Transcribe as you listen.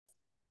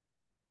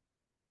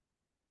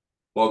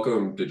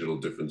Welcome, digital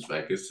difference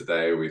makers.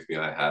 Today with me,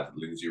 I have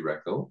Lindsay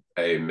Recknell,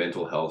 a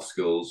mental health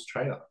skills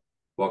trainer.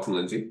 Welcome,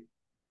 Lindsay.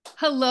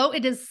 Hello,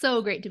 it is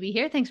so great to be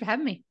here. Thanks for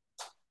having me.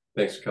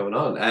 Thanks for coming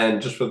on. And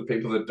just for the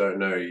people that don't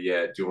know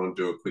yet, do you want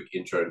to do a quick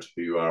intro into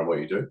who you are and what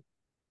you do?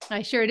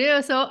 I sure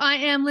do. So I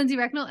am Lindsay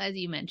Recknell, as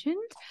you mentioned.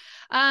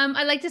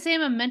 I like to say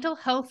I'm a mental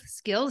health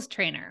skills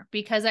trainer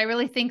because I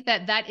really think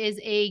that that is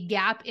a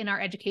gap in our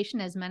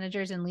education as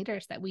managers and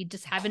leaders, that we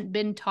just haven't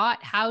been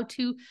taught how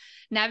to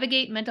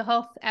navigate mental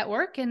health at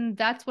work. And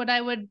that's what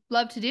I would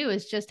love to do,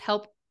 is just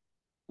help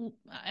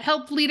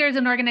leaders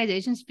and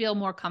organizations feel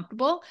more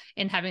comfortable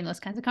in having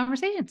those kinds of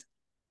conversations.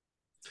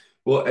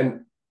 Well,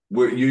 and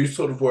you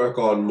sort of work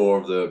on more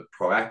of the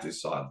proactive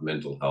side of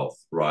mental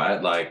health,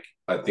 right? Like,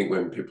 I think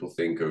when people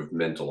think of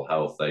mental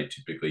health, they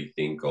typically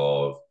think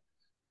of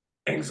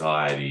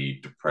anxiety,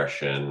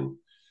 depression,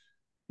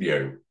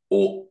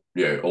 all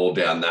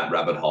down that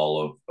rabbit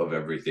hole of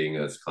everything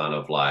as kind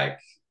of like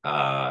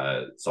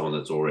someone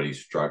that's already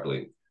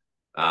struggling.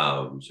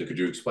 So could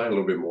you explain a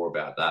little bit more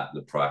about that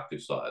and the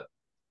proactive side?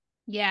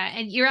 Yeah,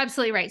 and you're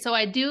absolutely right. So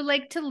I do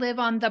like to live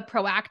on the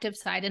proactive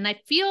side. And I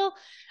feel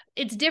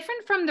it's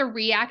different from the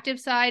reactive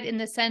side in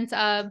the sense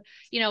of,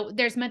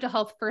 there's mental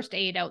health first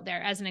aid out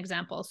there as an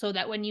example, so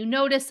that when you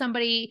notice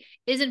somebody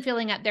isn't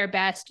feeling at their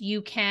best,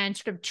 you can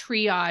sort of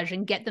triage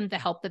and get them the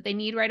help that they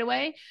need right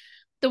away.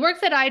 The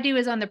work that I do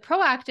is on the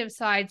proactive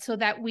side, so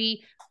that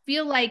we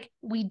feel like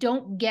we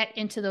don't get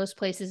into those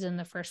places in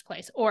the first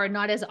place, or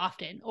not as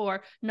often,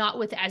 or not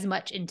with as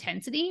much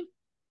intensity.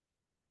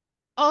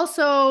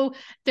 Also,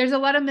 there's a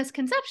lot of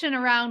misconception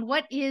around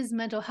what is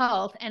mental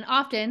health. And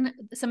often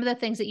some of the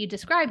things that you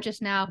described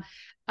just now,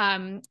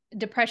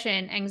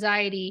 depression,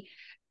 anxiety,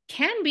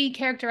 can be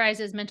characterized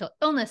as mental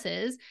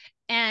illnesses.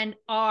 And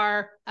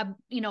our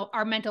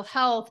mental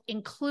health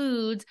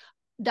includes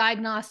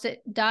diagnosable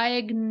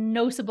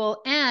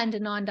and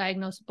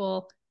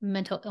non-diagnosable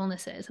mental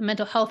illnesses.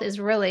 Mental health is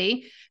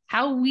really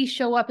how we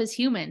show up as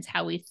humans,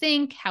 how we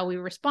think, how we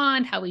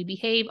respond, how we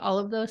behave, all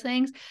of those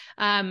things.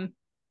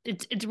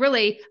 It's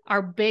really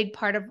our big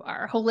part of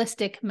our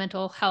holistic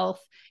mental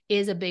health,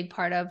 is a big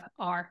part of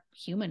our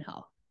human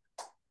health.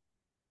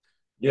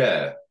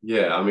 Yeah.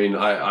 I mean,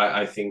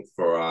 I think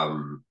for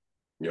a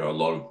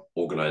lot of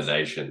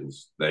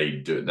organizations,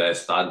 they're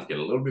starting to get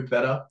a little bit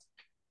better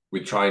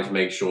with trying to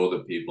make sure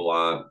that people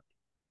aren't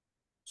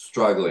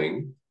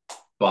struggling,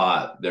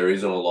 but there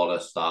isn't a lot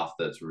of stuff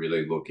that's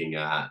really looking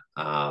at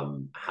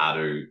how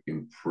to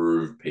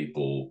improve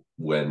people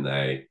when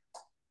they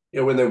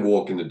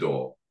walk in the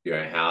door.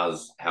 How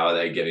are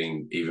they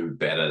getting even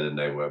better than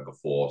they were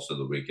before, so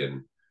that we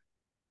can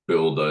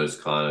build those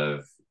kind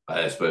of,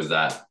 I suppose,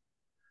 that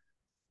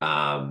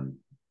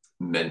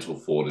mental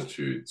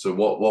fortitude. So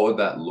what would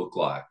that look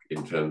like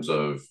in terms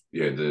of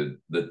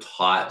the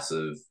types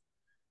of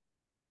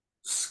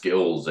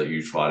skills that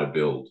you try to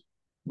build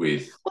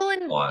with Well,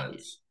 and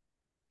clients?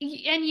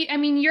 I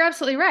mean, you're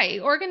absolutely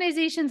right.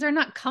 Organizations are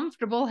not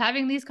comfortable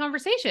having these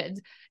conversations,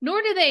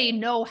 nor do they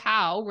know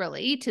how,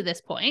 really, to this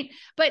point.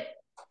 But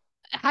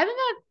having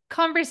a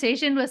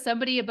conversation with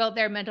somebody about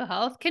their mental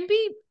health can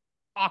be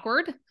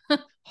awkward,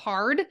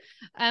 hard,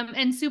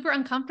 and super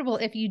uncomfortable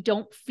if you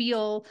don't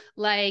feel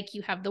like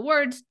you have the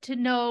words to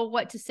know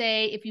what to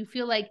say, if you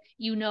feel like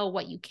you know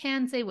what you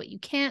can say, what you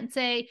can't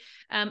say,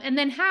 and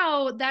then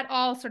how that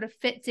all sort of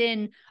fits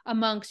in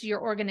amongst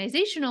your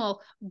organizational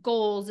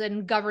goals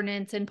and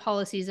governance and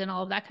policies and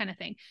all of that kind of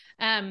thing.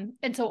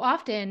 And so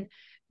often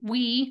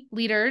we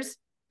leaders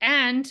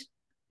and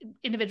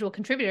individual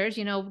contributors,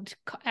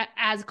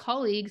 as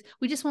colleagues,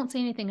 we just won't say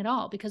anything at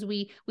all because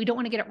we don't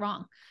want to get it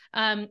wrong.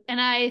 And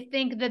I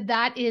think that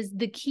that is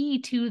the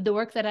key to the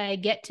work that I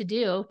get to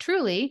do.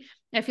 Truly,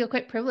 I feel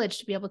quite privileged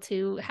to be able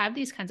to have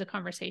these kinds of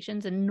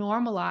conversations and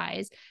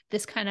normalize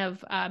this kind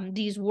of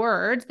these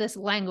words, this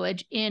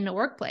language in a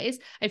workplace.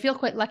 I feel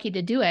quite lucky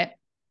to do it.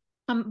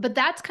 But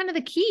that's kind of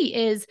the key,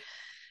 is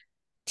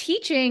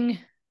teaching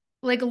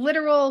like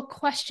literal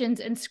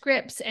questions and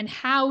scripts and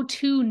how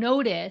to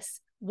notice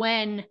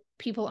when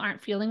people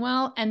aren't feeling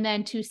well, and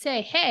then to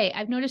say, hey,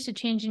 I've noticed a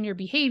change in your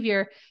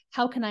behavior.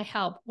 How can I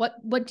help?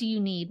 What do you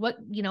need?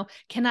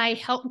 Can I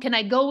help? Can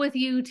I go with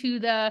you to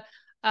the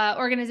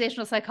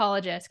organizational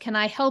psychologist? Can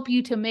I help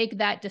you to make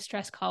that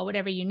distress call,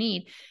 whatever you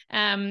need?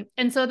 And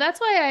so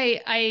that's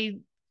why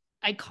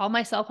I call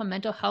myself a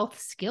mental health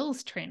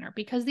skills trainer,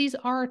 because these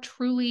are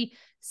truly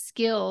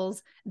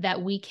skills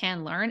that we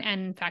can learn,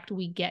 and in fact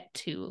we get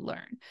to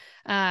learn.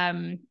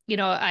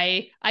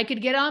 I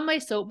could get on my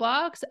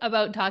soapbox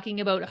about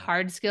talking about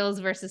hard skills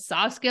versus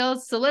soft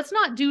skills, so let's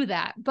not do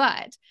that.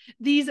 But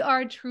these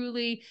are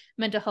truly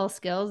mental health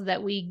skills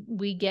that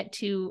we get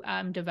to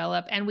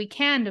develop, and we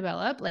can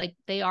develop. Like,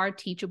 they are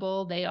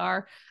teachable. They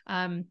are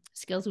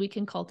skills we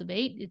can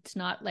cultivate. It's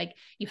not like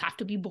you have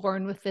to be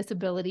born with this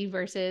ability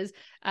versus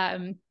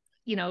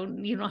you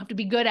don't have to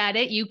be good at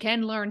it. You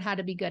can learn how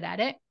to be good at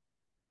it.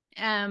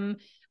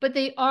 But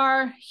they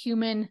are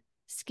human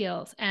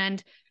skills.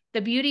 And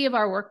the beauty of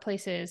our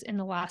workplaces in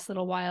the last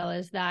little while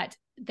is that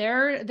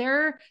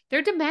they're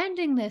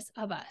demanding this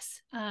of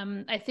us.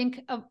 I think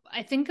of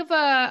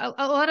a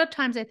lot of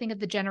times I think of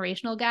the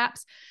generational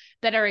gaps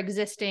that are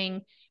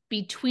existing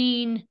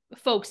between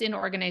folks in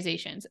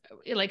organizations.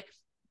 Like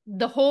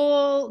the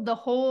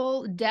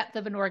whole depth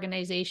of an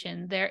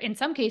organization, there in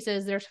some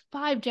cases there's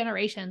 5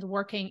 generations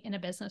working in a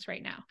business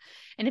right now.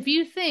 And if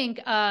you think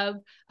of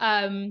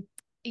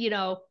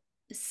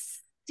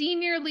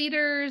senior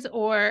leaders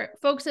or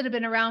folks that have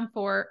been around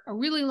for a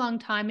really long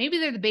time, maybe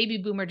they're the baby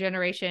boomer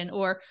generation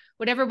or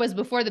whatever was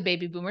before the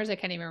baby boomers, I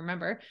can't even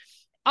remember,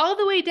 all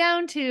the way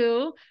down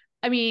to,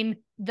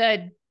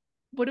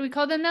 what do we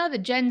call them now? The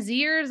Gen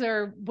Zers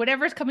or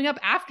whatever's coming up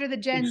after the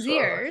Gen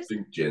Zers. I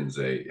think Gen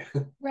Z.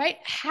 Right?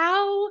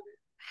 How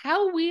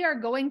we are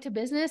going to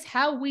business,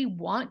 how we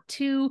want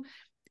to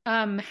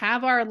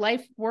have our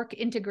life work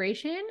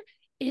integration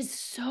is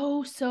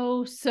so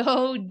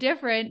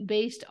different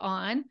based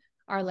on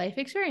our life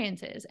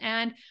experiences.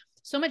 And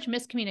so much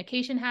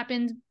miscommunication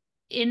happens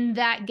in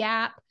that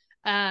gap.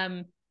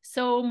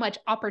 So much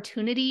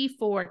opportunity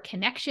for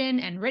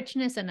connection and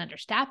richness and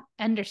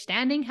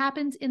understanding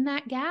happens in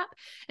that gap.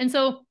 And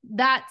so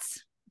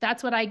that's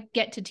what I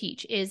get to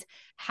teach, is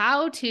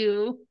how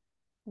to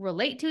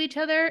relate to each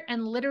other,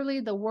 and literally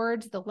the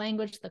words, the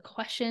language, the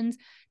questions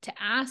to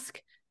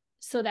ask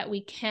so that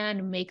we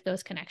can make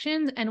those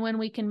connections. And when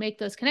we can make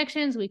those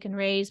connections, we can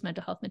raise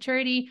mental health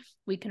maturity,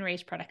 we can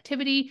raise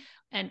productivity.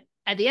 And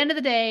at the end of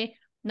the day,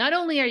 not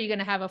only are you going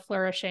to have a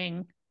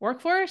flourishing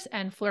workforce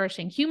and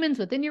flourishing humans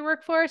within your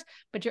workforce,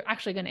 but you're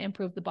actually going to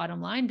improve the bottom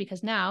line,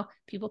 because now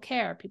people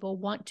care, people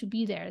want to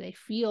be there, they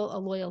feel a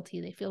loyalty,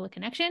 they feel a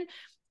connection.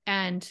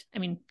 And I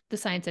mean, the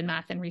science and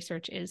math and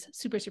research is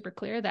super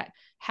clear that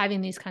having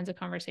these kinds of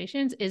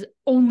conversations is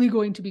only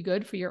going to be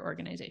good for your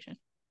organization.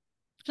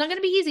 It's not going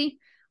to be easy,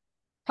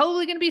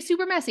 probably going to be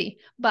super messy,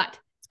 but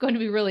it's going to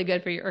be really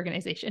good for your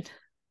organization.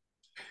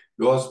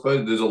 Well, I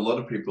suppose there's a lot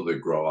of people that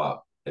grow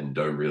up and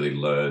don't really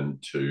learn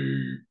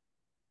to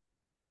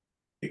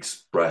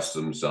express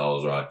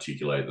themselves or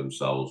articulate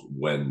themselves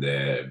when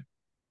they're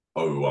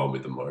overwhelmed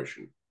with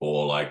emotion,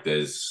 or like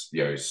there's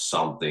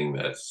something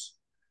that's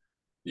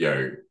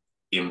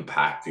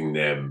impacting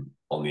them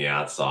on the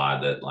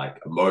outside, that like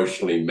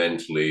emotionally,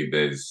 mentally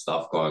there's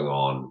stuff going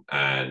on,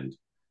 and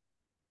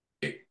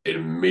it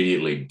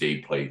immediately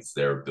depletes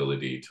their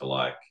ability to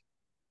like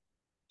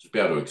just be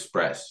able to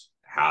express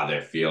how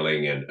they're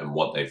feeling and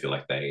what they feel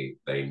like they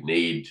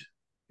need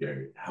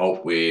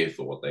help with,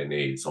 or what they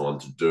need someone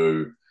to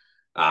do,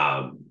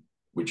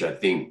 which I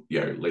think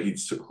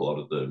leads to a lot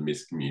of the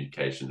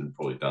miscommunication, and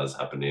probably does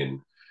happen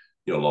in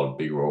a lot of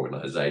bigger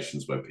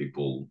organizations where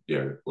people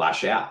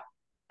lash out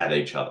at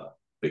each other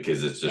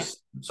because it's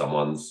just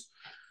someone's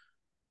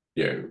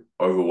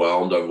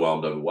overwhelmed,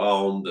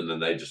 and then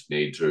they just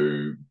need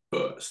to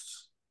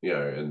burst,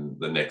 and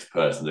the next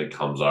person that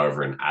comes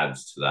over and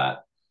adds to that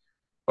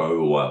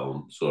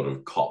overwhelm sort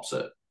of cops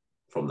it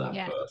from that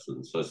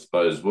person. So I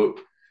suppose,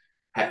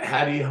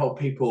 how do you help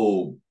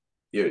people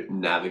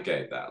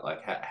navigate that?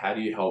 Like, how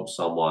do you help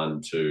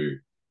someone to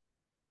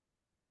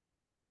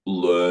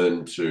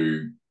learn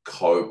to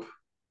cope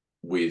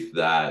with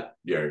that,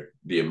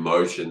 the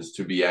emotions,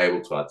 to be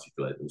able to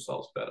articulate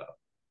themselves better?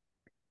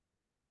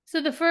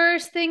 So the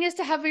first thing is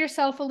to have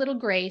yourself a little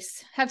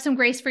grace, have some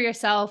grace for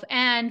yourself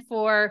and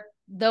for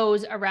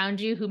those around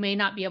you who may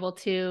not be able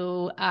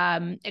to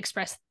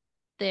express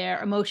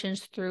their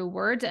emotions through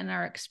words and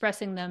are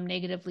expressing them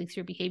negatively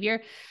through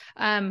behavior.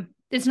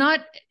 It's not,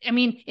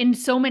 in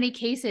so many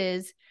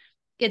cases,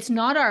 it's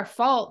not our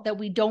fault that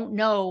we don't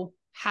know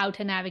how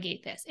to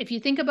navigate this. If you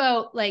think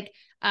about like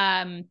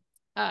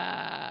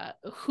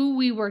who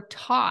we were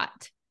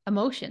taught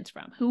emotions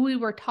from, who we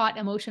were taught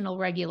emotional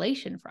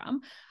regulation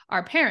from,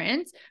 our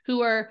parents,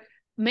 who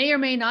may or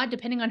may not,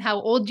 depending on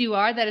how old you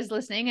are that is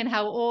listening and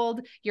how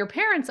old your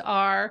parents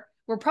are,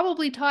 were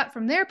probably taught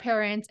from their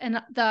parents. And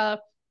the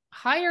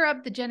higher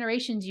up the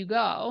generations you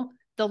go,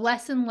 the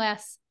less and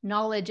less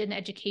knowledge and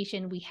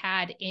education we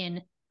had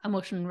in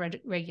emotional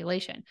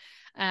regulation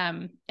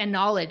and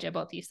knowledge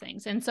about these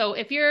things. And so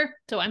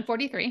I'm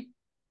 43,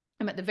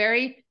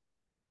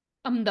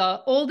 I'm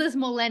the oldest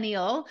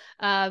millennial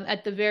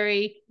at the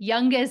very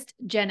youngest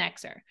Gen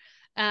Xer.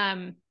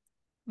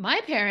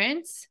 My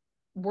parents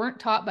weren't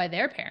taught by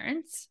their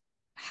parents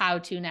how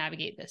to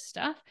navigate this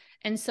stuff.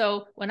 And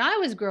so when I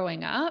was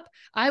growing up,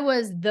 I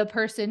was the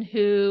person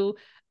who,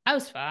 I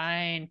was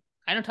fine,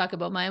 I don't talk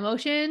about my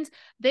emotions.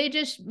 They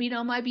just,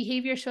 my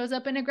behavior shows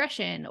up in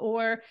aggression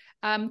or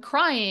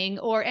crying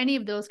or any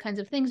of those kinds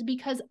of things,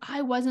 because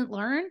I wasn't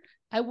learned.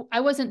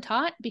 I wasn't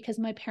taught because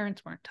my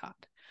parents weren't taught.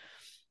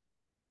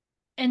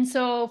 And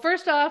so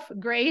first off,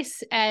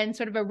 grace and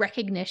sort of a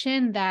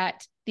recognition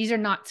that these are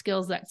not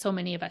skills that so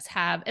many of us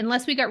have,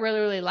 unless we got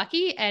really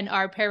lucky and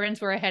our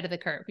parents were ahead of the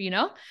curve,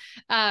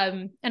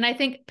 And I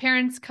think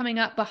parents coming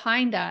up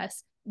behind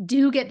us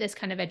do get this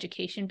kind of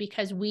education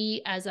because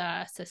we as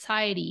a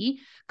society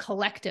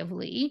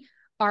collectively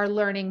are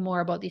learning more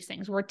about these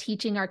things. We're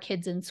teaching our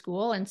kids in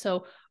school. And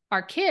so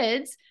our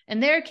kids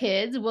and their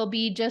kids will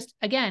be just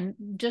a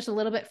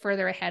little bit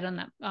further ahead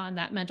on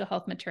that mental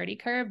health maturity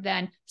curve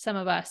than some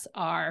of us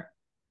are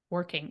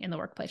working in the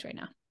workplace right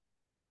now.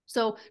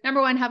 So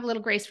number one, have a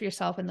little grace for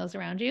yourself and those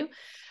around you.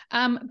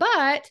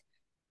 But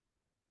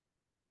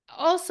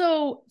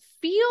also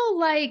feel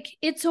like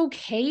it's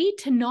okay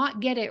to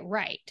not get it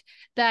right,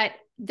 that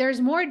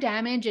there's more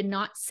damage in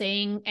not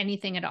saying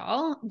anything at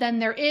all than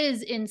there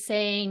is in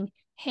saying,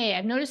 hey,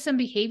 I've noticed some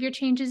behavior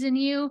changes in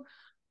you.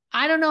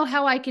 I don't know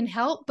how I can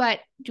help, but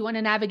do you want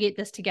to navigate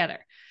this together?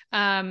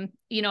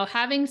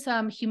 Having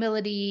some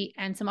humility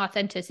and some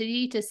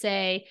authenticity to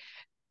say,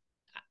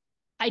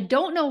 I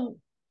don't know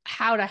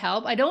how to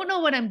help. I don't know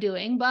what I'm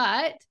doing,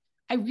 but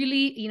I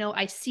really,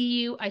 I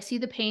see you. I see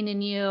the pain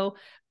in you,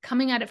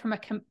 coming at it from a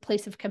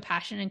place of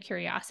compassion and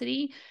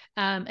curiosity,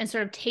 and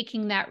sort of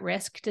taking that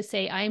risk to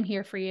say, I'm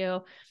here for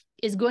you,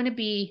 is going to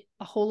be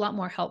a whole lot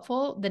more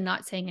helpful than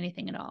not saying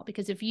anything at all.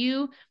 Because if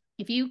you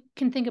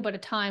can think about a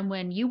time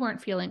when you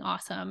weren't feeling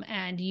awesome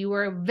and you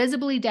were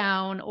visibly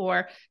down,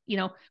 or,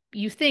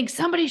 you think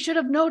somebody should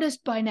have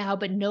noticed by now,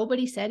 but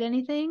nobody said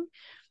anything,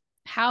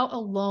 how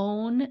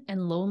alone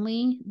and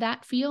lonely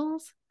that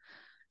feels.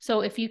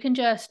 So if you can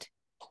just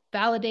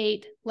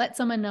validate, let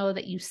someone know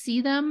that you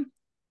see them,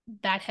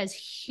 that has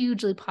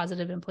hugely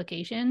positive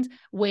implications,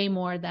 way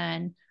more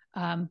than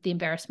the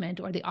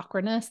embarrassment or the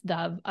awkwardness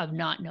of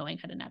not knowing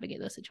how to navigate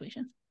those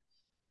situations.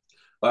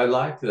 I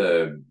like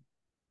even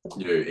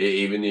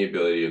the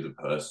ability of the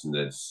person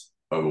that's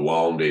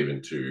overwhelmed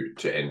even to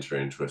enter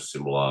into a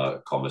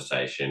similar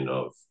conversation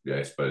of,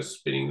 I suppose,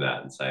 spinning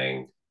that and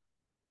saying,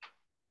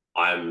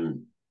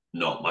 I'm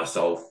not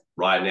myself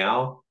right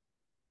now.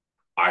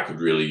 I could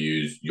really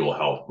use your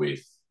help with,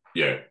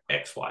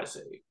 X, Y,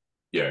 Z,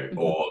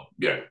 or,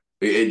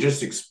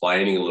 just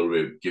explaining a little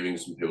bit, giving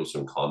some people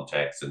some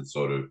context and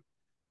sort of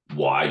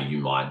why you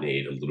might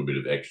need a little bit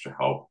of extra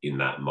help in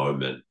that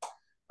moment.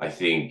 I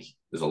think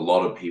there's a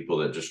lot of people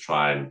that just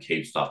try and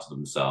keep stuff to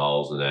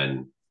themselves and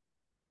then,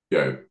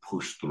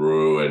 push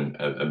through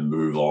and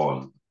move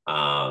on.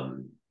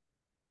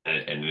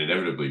 And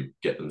inevitably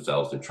get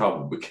themselves in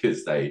trouble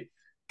because they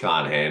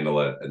can't handle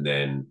it,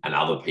 and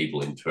other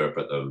people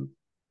interpret them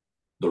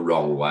the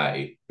wrong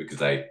way because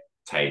they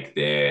take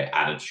their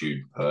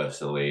attitude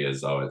personally as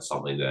though it's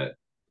something that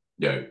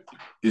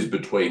is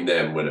between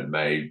them when it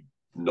may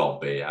not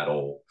be at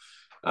all.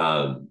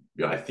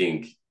 I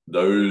think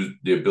the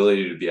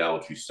ability to be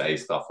able to say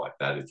stuff like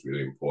that is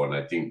really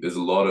important. I think there's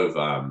a lot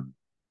of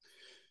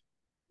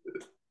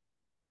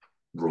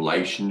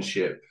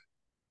relationship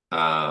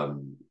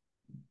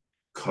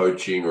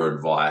coaching or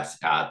advice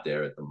out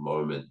there at the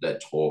moment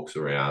that talks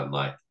around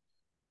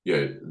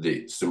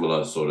the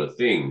similar sort of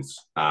things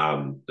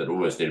that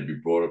almost need to be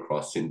brought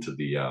across into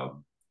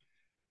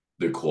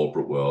the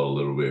corporate world a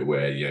little bit,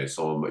 where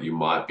someone, you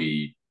might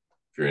be,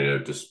 if you're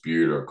in a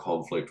dispute or a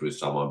conflict with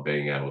someone,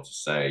 being able to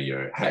say,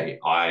 hey,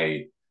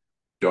 I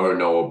don't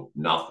know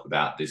enough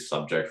about this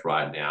subject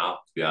right now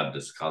to be able to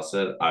discuss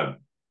it. I'm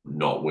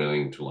not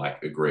willing to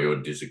agree or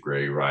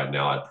disagree right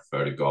now. I'd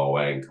prefer to go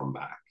away and come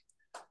back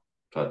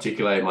to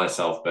articulate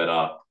myself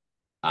better.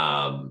 Hey,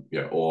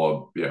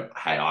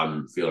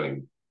 I'm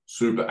feeling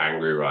super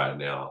angry right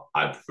now.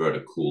 I prefer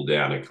to cool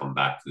down and come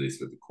back to this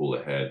with a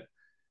cooler head.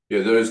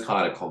 Those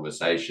kind of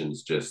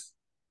conversations, just,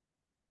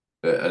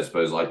 I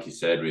suppose, like you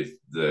said, with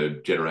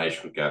the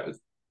generational gap, it's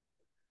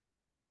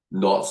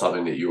not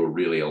something that you were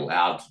really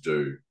allowed to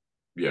do,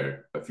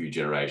 a few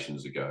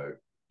generations ago.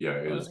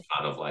 It was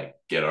kind of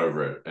get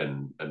over it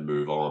and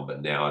move on.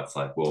 But now it's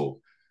well,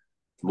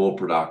 it's more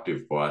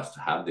productive for us to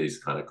have these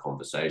kind of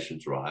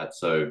conversations, right?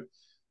 So,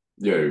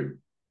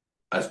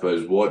 I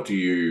suppose,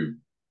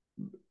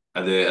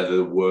 are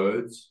there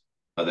words?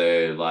 Are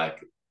there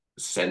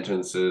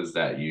sentences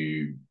that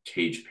you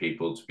teach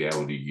people to be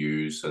able to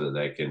use so that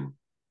they can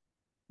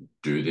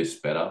do this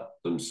better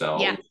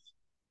themselves? Yeah.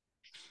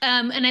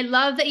 And I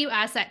love that you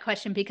asked that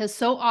question, because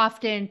so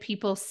often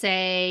people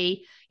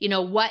say,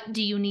 what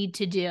do you need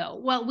to do?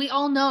 Well, we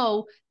all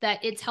know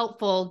that it's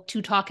helpful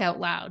to talk out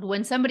loud.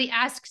 When somebody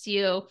asks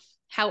you,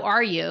 how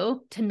are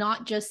you? To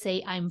not just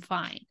say, I'm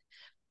fine.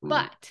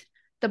 But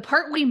the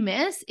part we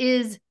miss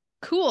is,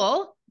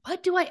 cool,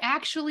 what do I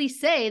actually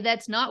say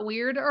that's not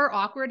weird or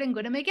awkward and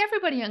going to make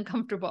everybody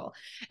uncomfortable?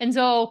 And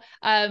so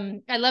I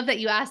love that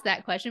you asked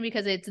that question,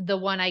 because it's the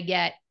one I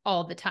get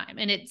all the time.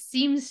 And it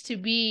seems to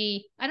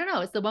be, I don't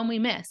know, it's the one we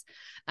miss.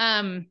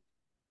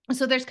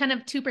 So there's kind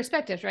of two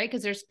perspectives, right?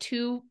 Because there's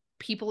two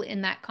people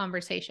in that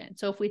conversation.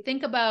 So if we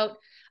think about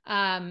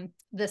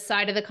the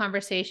side of the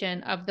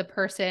conversation of the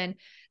person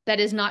that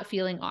is not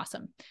feeling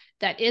awesome,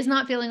 that is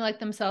not feeling like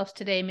themselves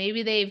today,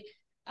 maybe they've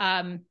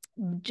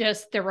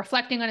they're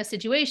reflecting on a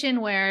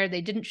situation where they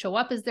didn't show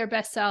up as their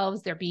best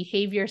selves, their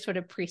behavior sort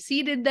of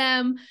preceded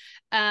them,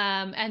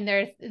 and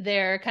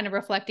they're kind of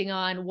reflecting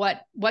on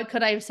what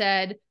could I have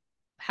said,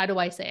 how do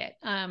I say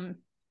it?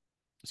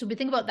 So we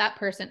think about that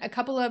person, a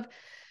couple of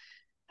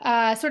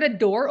sort of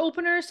door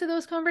openers to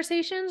those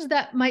conversations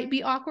that might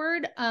be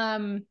awkward,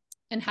 and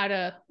how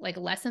to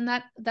lessen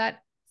that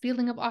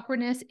feeling of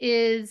awkwardness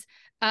is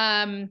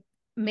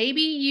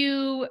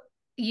maybe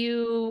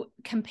you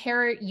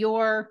compare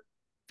your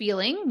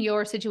feeling,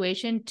 your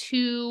situation,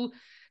 to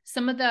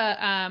some of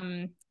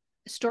the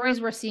stories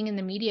we're seeing in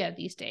the media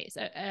these days.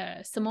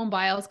 Simone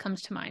Biles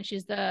comes to mind.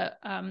 She's the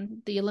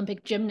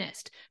Olympic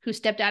gymnast who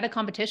stepped out of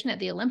competition at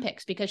the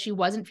Olympics because she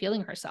wasn't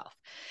feeling herself.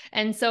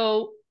 And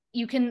so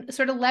you can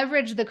sort of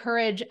leverage the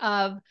courage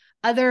of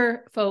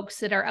other folks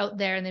that are out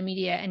there in the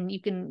media, and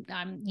you can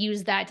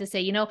use that to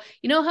say,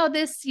 how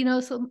this,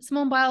 so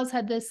Simone Biles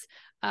had this,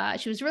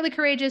 she was really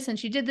courageous and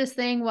she did this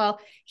thing. Well,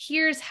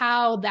 here's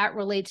how that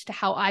relates to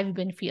how I've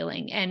been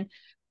feeling. And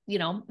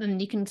and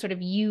you can sort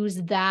of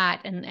use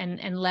that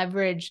and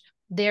leverage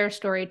their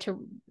story to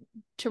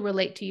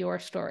relate to your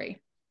story.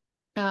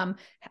 It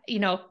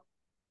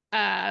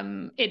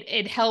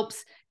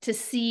helps to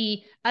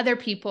see other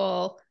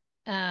people.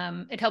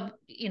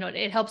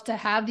 It helps to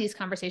have these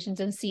conversations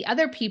and see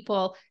other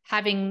people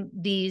having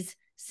these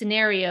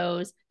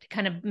scenarios to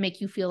kind of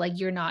make you feel like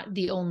you're not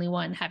the only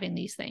one having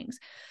these things.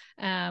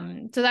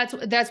 So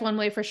that's one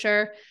way for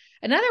sure.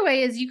 Another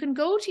way is you can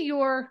go to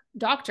your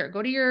doctor,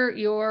 go to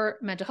your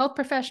mental health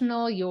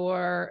professional,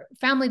 your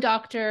family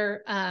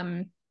doctor,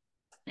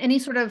 any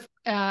sort of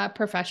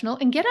professional,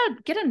 and get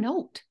a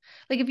note.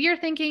 Like if you're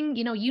thinking,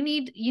 you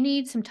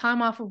need some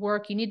time off of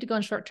work, you need to go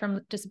on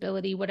short-term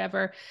disability,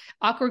 whatever,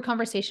 awkward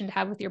conversation to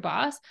have with your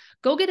boss,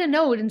 go get a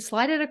note and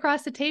slide it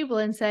across the table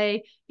and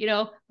say,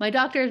 my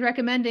doctor is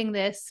recommending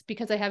this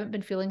because I haven't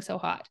been feeling so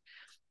hot.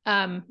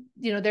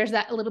 There's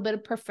that little bit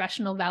of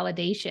professional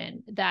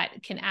validation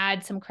that can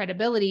add some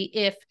credibility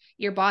if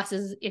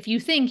you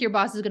think your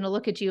boss is going to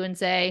look at you and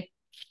say,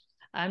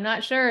 I'm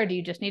not sure, do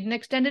you just need an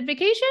extended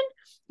vacation?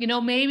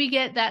 Maybe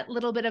get that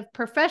little bit of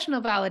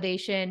professional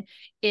validation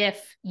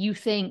if you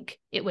think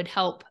it would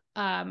help,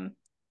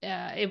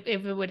 if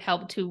it would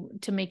help to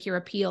make your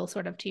appeal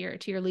sort of to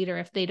your leader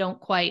if they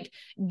don't quite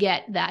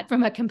get that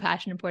from a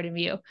compassionate point of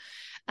view.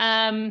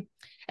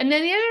 And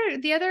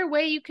then the other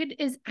way you could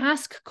is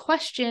ask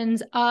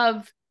questions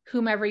of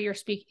whomever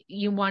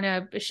you want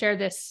to share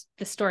this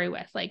story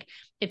with. Like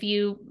if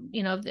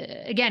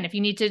if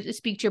you need to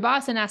speak to your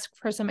boss and ask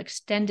for some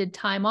extended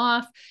time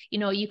off,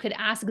 you could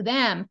ask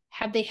them,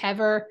 have they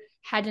ever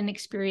had an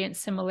experience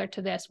similar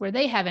to this where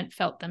they haven't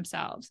felt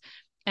themselves?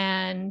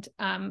 And,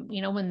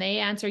 when they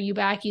answer you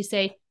back, you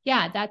say,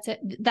 yeah, that's it.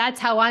 That's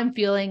how I'm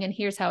feeling. And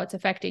here's how it's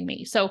affecting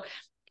me. So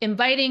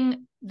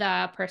inviting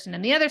the person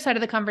on the other side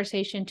of the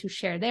conversation to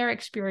share their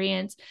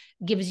experience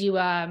gives you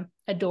a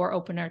door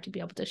opener to be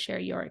able to share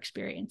your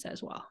experience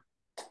as well.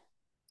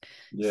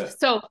 Yeah.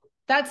 So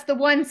that's the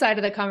one side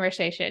of the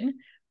conversation.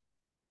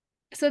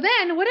 So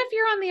then what if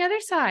you're on the other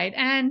side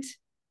and,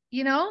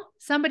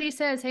 somebody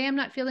says, hey, I'm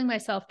not feeling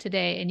myself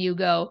today. And you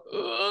go,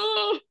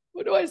 oh,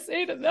 what do I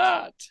say to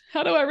that?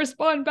 How do I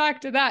respond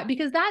back to that?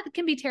 Because that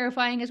can be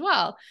terrifying as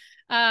well.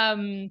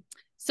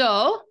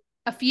 So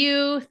a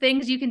few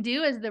things you can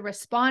do as the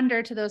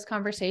responder to those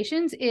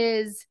conversations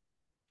is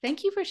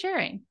thank you for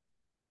sharing.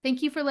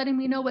 Thank you for letting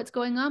me know what's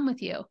going on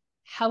with you.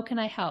 How can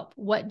I help?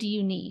 What do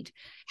you need?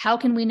 How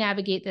can we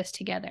navigate this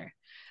together?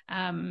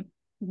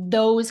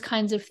 Those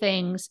kinds of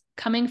things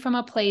coming from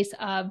a place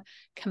of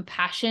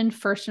compassion,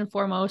 first and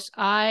foremost.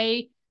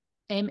 I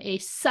am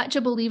such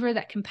a believer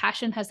that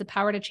compassion has the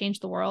power to change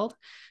the world.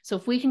 So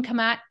if we can come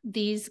at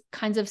these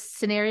kinds of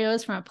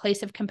scenarios from a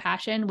place of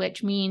compassion,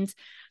 which means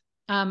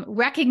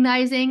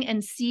recognizing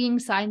and seeing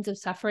signs of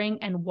suffering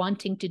and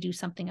wanting to do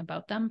something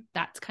about them.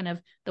 That's kind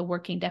of the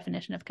working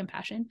definition of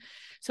compassion.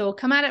 So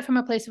come at it from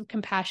a place of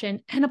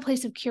compassion and a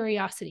place of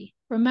curiosity.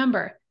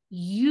 Remember,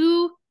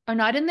 you are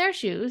not in their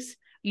shoes.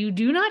 You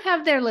do not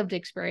have their lived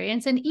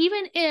experience. And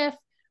even if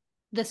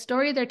the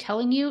story they're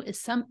telling you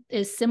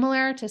is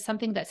similar to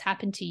something that's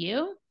happened to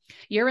you,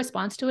 your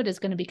response to it is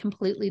going to be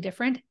completely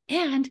different.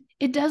 And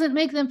it doesn't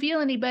make them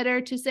feel any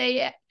better to say,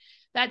 yeah,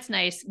 that's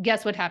nice.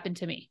 Guess what happened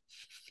to me?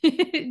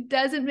 It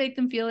doesn't make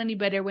them feel any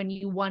better when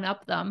you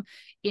one-up them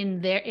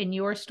in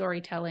your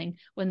storytelling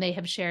when they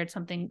have shared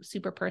something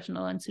super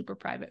personal and super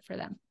private for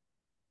them.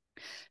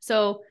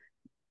 So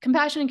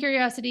compassion and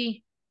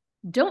curiosity,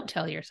 don't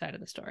tell your side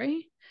of the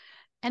story,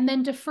 and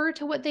then defer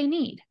to what they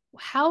need.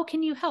 How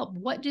can you help?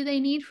 What do they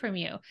need from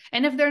you?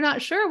 And if they're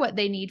not sure what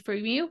they need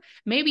from you,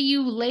 maybe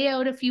you lay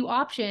out a few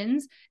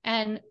options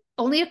and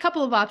only a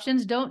couple of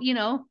options. Don't,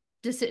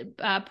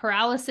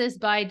 paralysis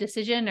by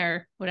decision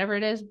or whatever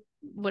it is,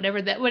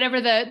 whatever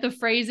the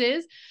phrase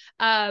is,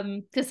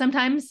 because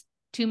sometimes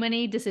too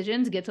many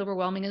decisions gets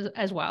overwhelming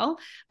as well.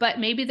 But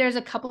maybe there's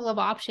a couple of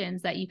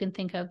options that you can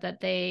think of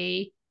that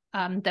they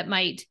that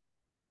might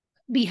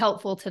be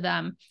helpful to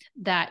them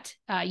that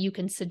you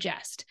can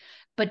suggest,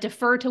 but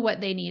defer to what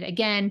they need.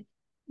 Again,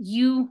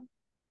 you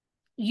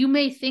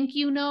may think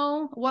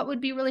what would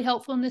be really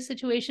helpful in this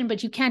situation,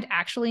 but you can't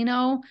actually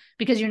know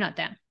because you're not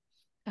them.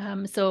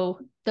 So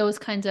those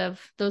are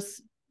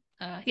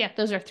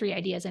 3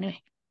 ideas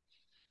anyway.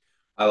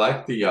 I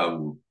like the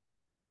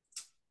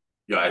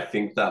I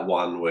think that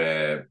one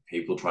where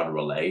people try to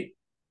relate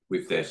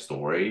with their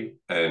story,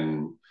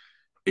 and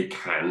it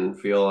can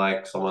feel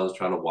like someone's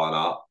trying to one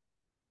up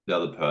the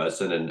other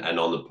person, and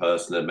on the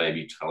person that may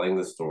be telling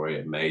the story,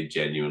 it may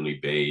genuinely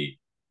be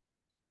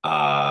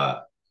uh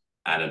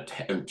an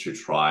attempt to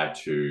try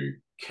to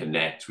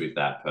connect with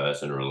that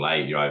person,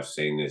 relate. I've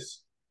seen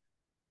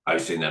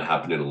that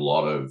happen in a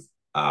lot of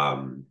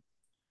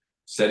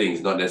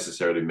settings, not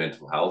necessarily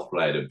mental health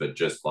related, but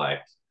just like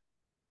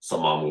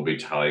someone will be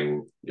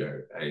telling,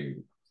 a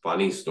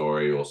funny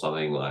story or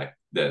something like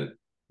that,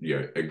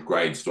 a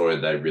great story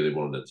they really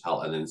wanted to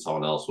tell, and then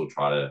someone else will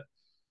try to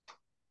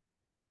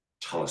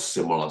tell a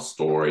similar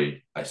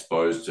story, I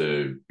suppose,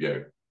 to,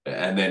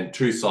 and then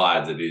two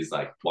sides. It is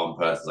like one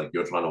person's like,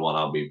 you're trying to one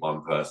up me.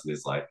 One person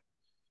is like,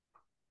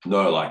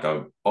 no, like,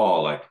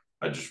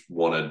 I just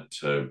wanted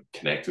to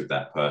connect with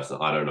that person.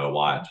 I don't know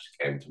why it just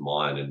came to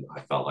mind, and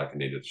I felt like I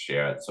needed to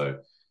share it. So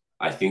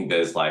I think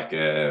there's like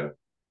I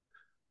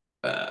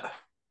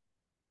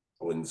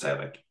wouldn't say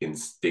like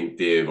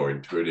instinctive or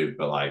intuitive,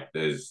 but like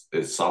there's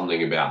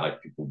something about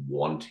like people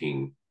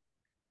wanting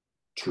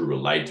to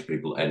relate to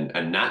people and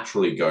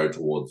naturally go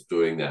towards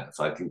doing that.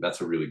 So I think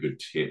that's a really good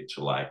tip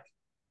to like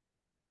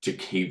to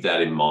keep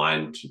that in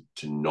mind,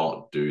 to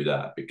not do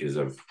that, because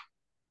of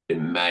it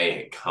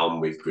may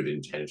come with good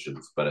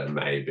intentions, but it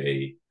may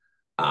be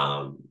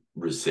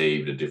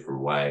received a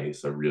different way.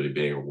 So really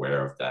being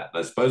aware of that. And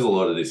I suppose a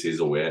lot of this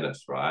is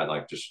awareness, right?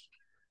 Like just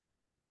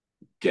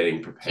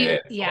getting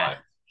prepared for Yeah, like,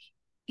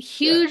 yeah,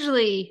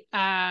 hugely.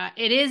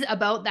 It is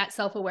about that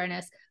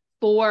self-awareness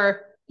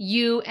for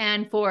you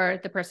and for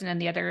the person in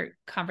the other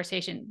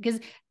conversation, because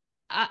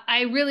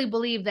I really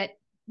believe that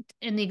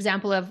in the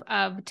example of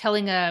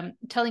telling a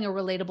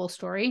relatable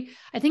story,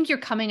 I think you're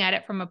coming at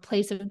it from a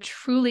place of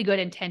truly good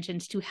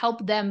intentions to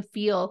help them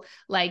feel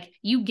like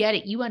you get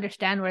it, you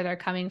understand where they're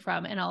coming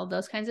from, and all of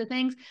those kinds of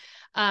things.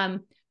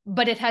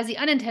 But it has the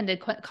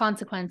unintended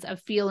consequence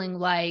of feeling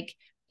like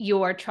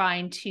you're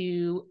trying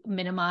to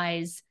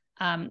minimize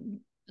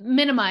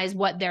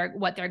what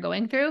they're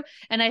going through.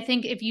 And I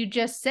think if you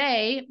just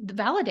say,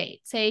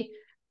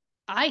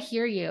 I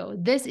hear you,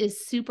 this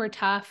is super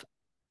tough,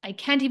 I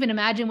can't even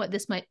imagine what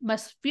this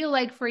must feel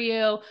like for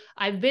you.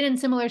 I've been in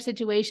similar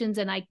situations,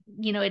 and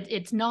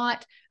it's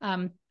not,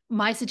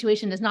 my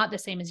situation is not the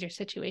same as your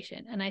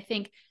situation. And I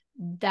think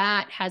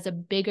that has a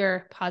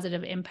bigger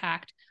positive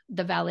impact.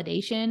 The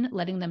validation,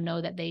 letting them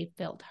know that they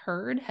felt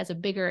heard, has a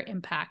bigger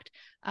impact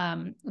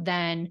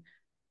than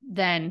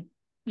the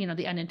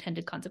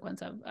unintended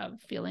consequence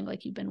of feeling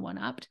like you've been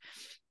one-upped.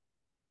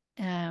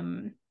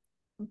 And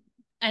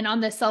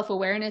on the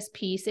self-awareness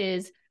piece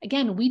is,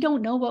 again, we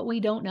don't know what we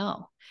don't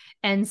know.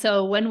 And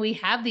so when we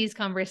have these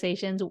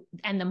conversations,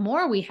 and the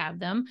more we have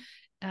them,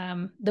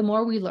 the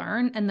more we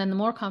learn, and then the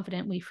more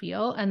confident we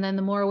feel, and then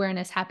the more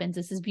awareness happens.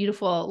 This is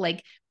beautiful,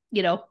 like,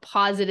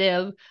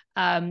 positive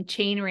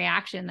chain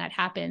reaction that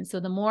happens. So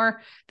the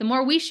more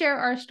we share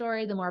our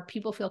story, the more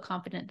people feel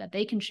confident that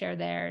they can share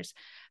theirs,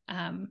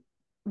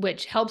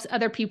 which helps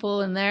other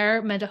people in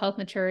their mental health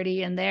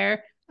maturity and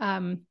their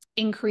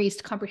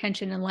increased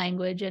comprehension and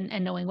language,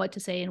 and knowing what to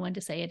say and when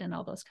to say it, and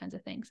all those kinds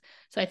of things.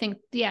 So I think,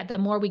 the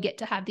more we get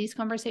to have these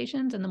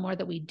conversations, and the more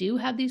that we do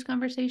have these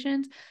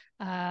conversations,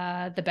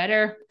 the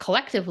better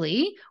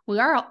collectively we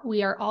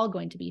are all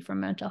going to be from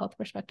a mental health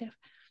perspective.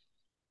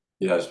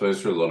 Yeah, I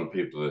suppose for a lot of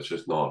people, it's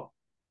just not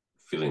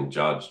feeling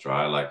judged,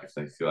 right? Like if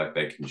they feel like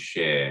they can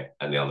share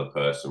and the other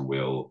person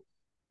will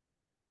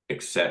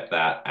accept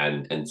that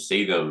and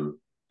see them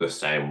the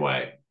same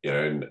way,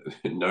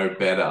 no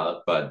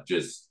better, but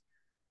just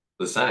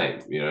the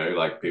same,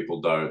 like they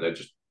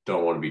just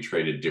don't want to be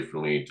treated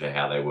differently to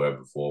how they were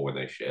before when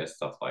they share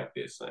stuff like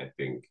this. And I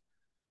think,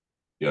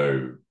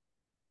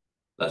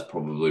 that's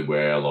probably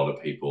where a lot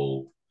of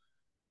people,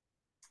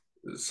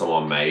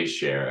 someone may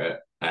share it,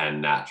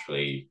 and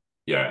naturally,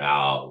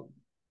 our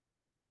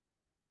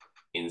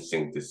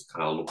instinct is to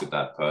kind of look at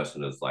that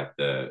person as like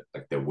they're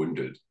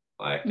wounded,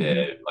 like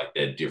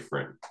they're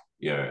different,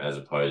 as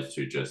opposed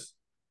to just,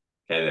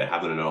 okay, they're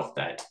having an off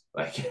day.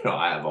 Like,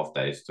 I have off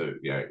days too.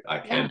 I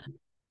can,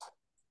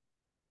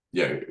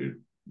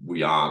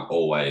 we aren't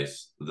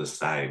always the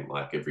same.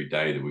 Like every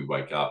day that we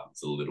wake up,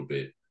 it's a little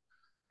bit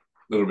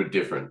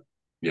different.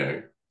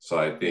 So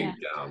I think,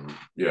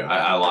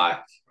 I like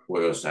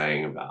what you're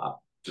saying about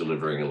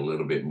delivering a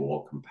little bit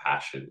more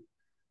compassion.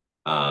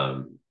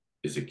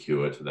 Is a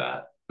cure to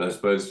that. And I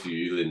suppose for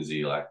you,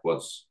 Lindsay, like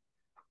what's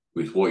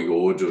with what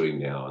you're doing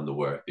now and the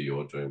work that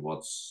you're doing,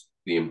 what's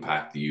the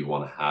impact that you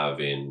want to have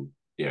in,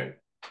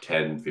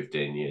 10,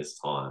 15 years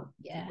time?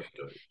 Yeah.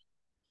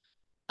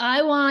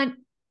 I want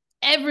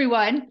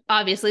everyone,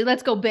 obviously,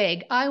 let's go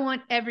big. I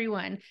want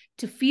everyone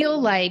to feel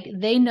like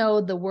they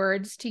know the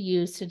words to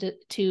use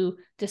to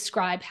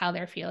describe how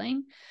they're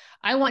feeling.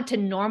 I want to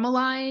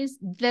normalize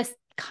this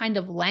kind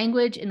of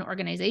language in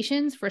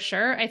organizations, for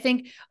sure. I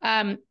think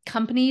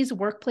companies,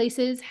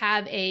 workplaces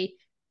have a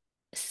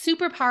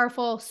super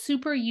powerful,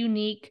 super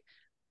unique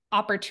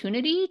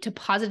opportunity to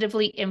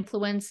positively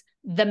influence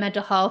the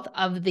mental health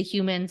of the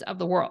humans of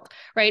the world,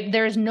 right?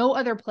 There's no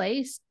other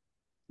place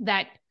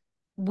that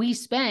we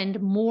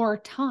spend more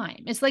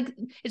time. It's like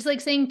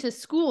saying to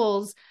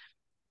schools,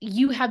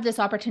 you have this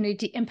opportunity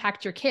to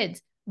impact your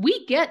kids.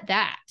 We get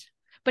that.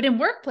 But in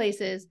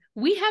workplaces,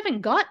 we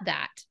haven't got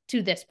that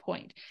to this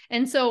point.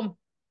 And so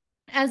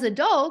as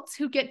adults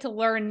who get to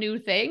learn new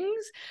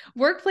things,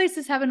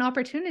 workplaces have an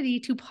opportunity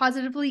to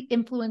positively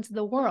influence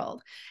the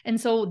world. And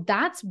so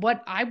that's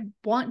what I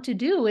want to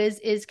do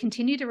is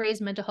continue to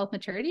raise mental health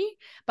maturity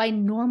by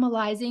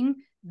normalizing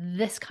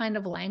this kind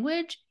of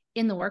language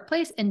in the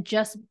workplace and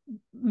just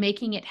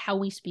making it how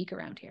we speak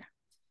around here.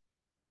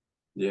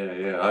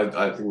 Yeah.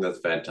 I think that's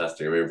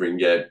fantastic. I mean, if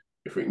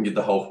we can get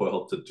the whole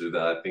world to do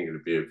that, I think it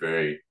would be a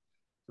very,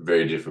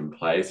 very different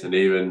place. And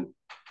even,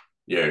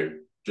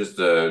 just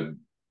a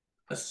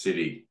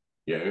city,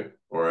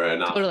 or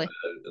enough Totally.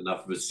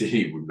 enough of a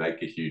city would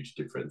make a huge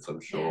difference, I'm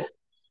sure.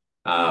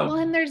 Well,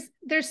 and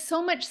there's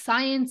so much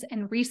science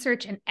and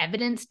research and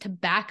evidence to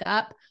back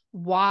up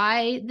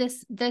why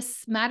this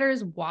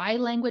matters, why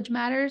language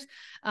matters,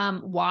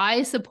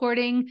 why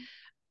supporting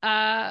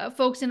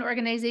folks in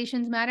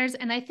organizations matters.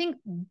 And I think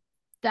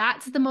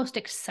that's the most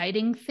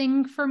exciting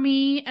thing for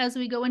me as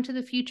we go into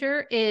the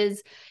future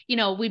is,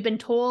 we've been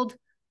told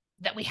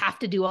that we have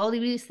to do all of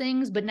these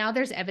things, but now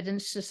there's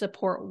evidence to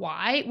support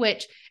why,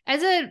 which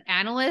as an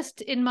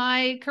analyst in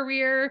my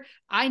career,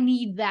 I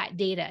need that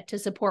data to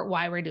support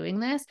why we're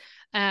doing this.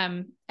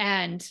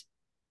 And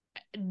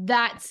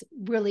that's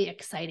really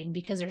exciting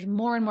because there's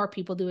more and more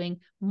people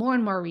doing more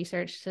and more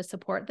research to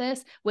support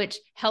this, which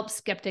helps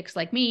skeptics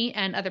like me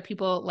and other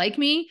people like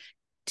me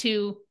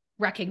to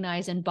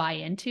recognize and buy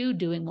into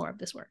doing more of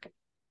this work.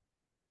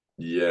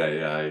 Yeah,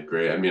 I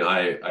agree. I mean,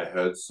 I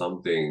heard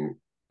something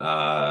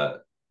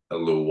a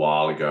little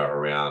while ago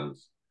around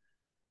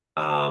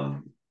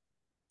I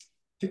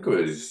think it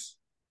was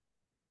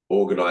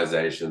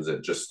organizations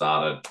that just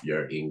started,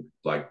 in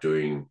like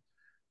doing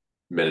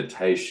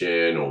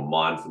meditation or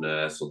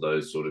mindfulness or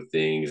those sort of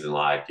things, and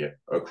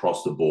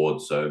across the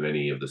board, so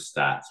many of the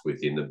stats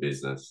within the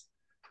business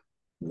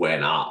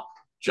went up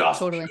just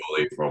Totally.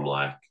 purely from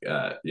I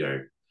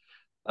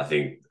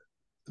think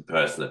the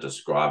person that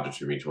described it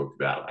to me talked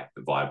about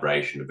the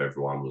vibration of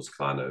everyone was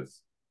kind of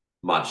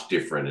much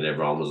different and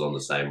everyone was on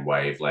the same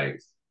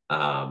wavelength.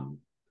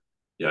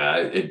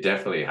 It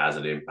definitely has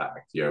an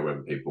impact,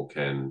 when people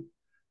can,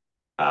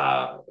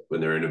 when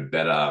they're in a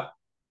better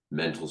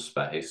mental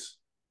space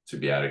to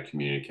be able to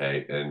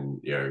communicate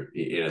and,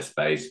 in a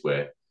space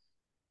where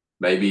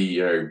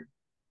maybe,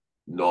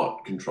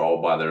 not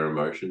controlled by their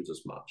emotions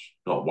as much,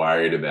 not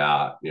worried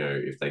about,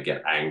 if they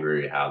get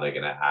angry, how they're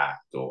going to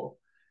act or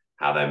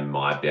how they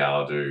might be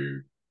able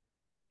to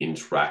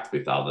interact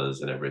with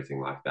others and everything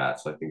like that.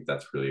 So I think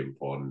that's really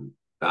important.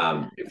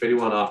 If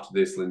anyone after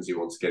this, Lindsay,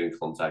 wants to get in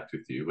contact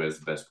with you, where's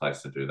the best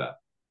place to do that?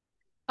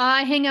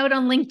 I hang out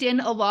on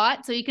LinkedIn a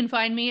lot, so you can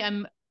find me.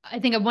 I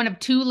think I'm one of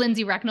two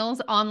Lindsay Recknells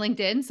on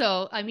LinkedIn,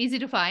 so I'm easy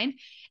to find.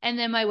 And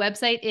then my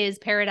website is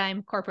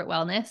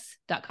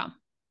paradigmcorporatewellness.com.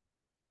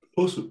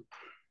 Awesome.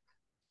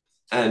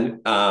 And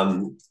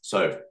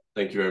so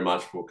thank you very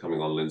much for coming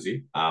on,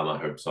 Lindsay. I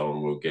hope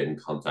someone will get in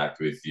contact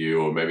with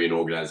you or maybe an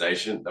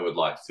organization that would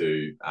like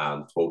to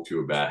talk to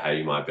you about how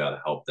you might be able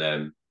to help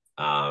them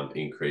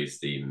increase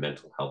the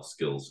mental health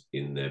skills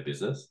in their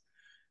business.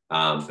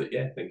 But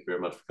yeah, thank you very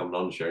much for coming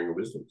on and sharing your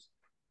wisdoms.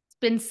 It's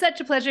been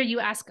such a pleasure. You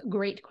ask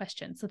great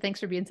questions. So thanks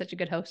for being such a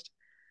good host.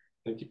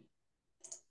 Thank you.